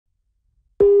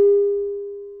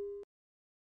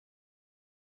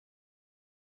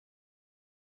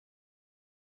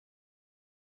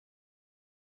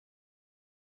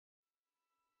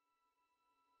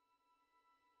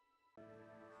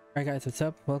Alright guys, what's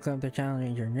up? Welcome to channel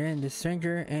Ranger and this is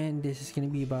Ranger, and this is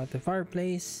gonna be about the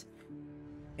fireplace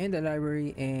in the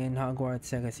library in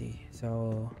Hogwarts Legacy.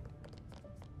 So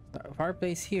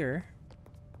fireplace here,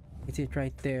 you see it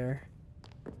right there,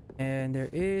 and there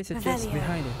is a chest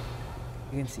behind it.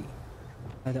 You can see.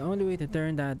 The only way to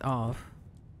turn that off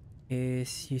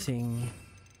is using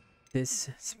this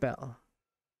spell.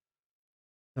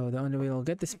 So the only way you'll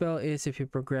get the spell is if you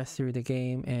progress through the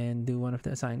game and do one of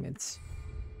the assignments.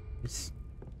 Just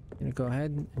gonna go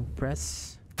ahead and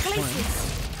press 1.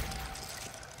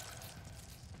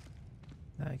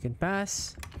 I can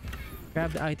pass, grab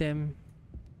the item,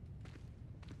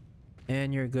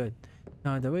 and you're good.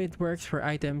 Now the way it works for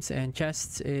items and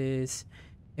chests is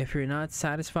if you're not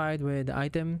satisfied with the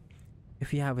item,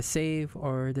 if you have a save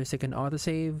or there's like an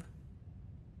autosave,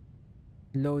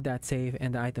 load that save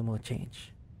and the item will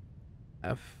change.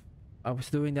 I was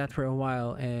doing that for a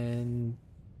while and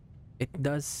it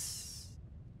does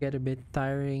get a bit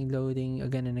tiring loading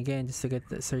again and again just to get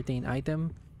a certain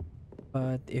item.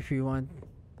 But if you want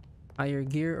higher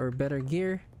gear or better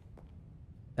gear,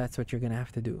 that's what you're gonna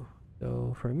have to do.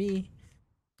 So for me,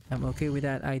 I'm okay with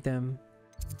that item.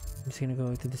 I'm just gonna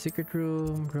go to the secret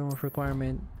room of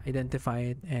requirement, identify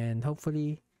it, and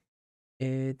hopefully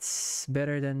it's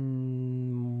better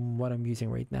than what I'm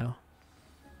using right now.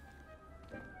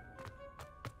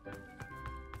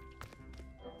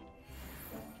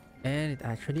 And it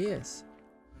actually is.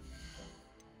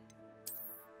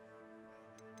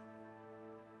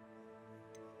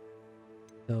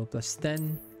 So plus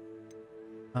 10.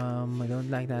 I don't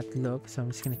like that look, so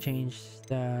I'm just gonna change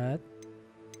that.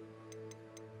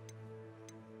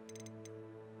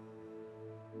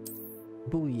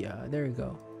 Booyah, there we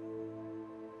go.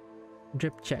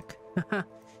 Drip check.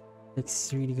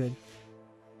 Looks really good.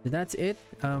 So that's it.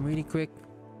 Really quick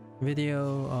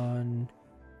video on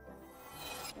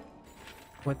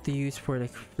what to use for like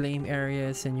flame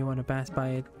areas and you want to pass by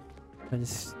it. So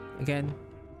just again,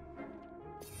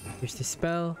 here's the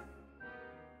spell.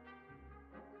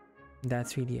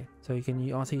 That's really it. So you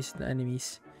can also use the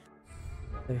enemies.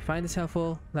 So if you find this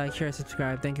helpful, like, share,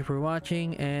 subscribe. Thank you for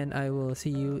watching, and I will see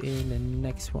you in the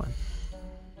next one.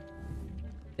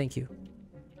 Thank you.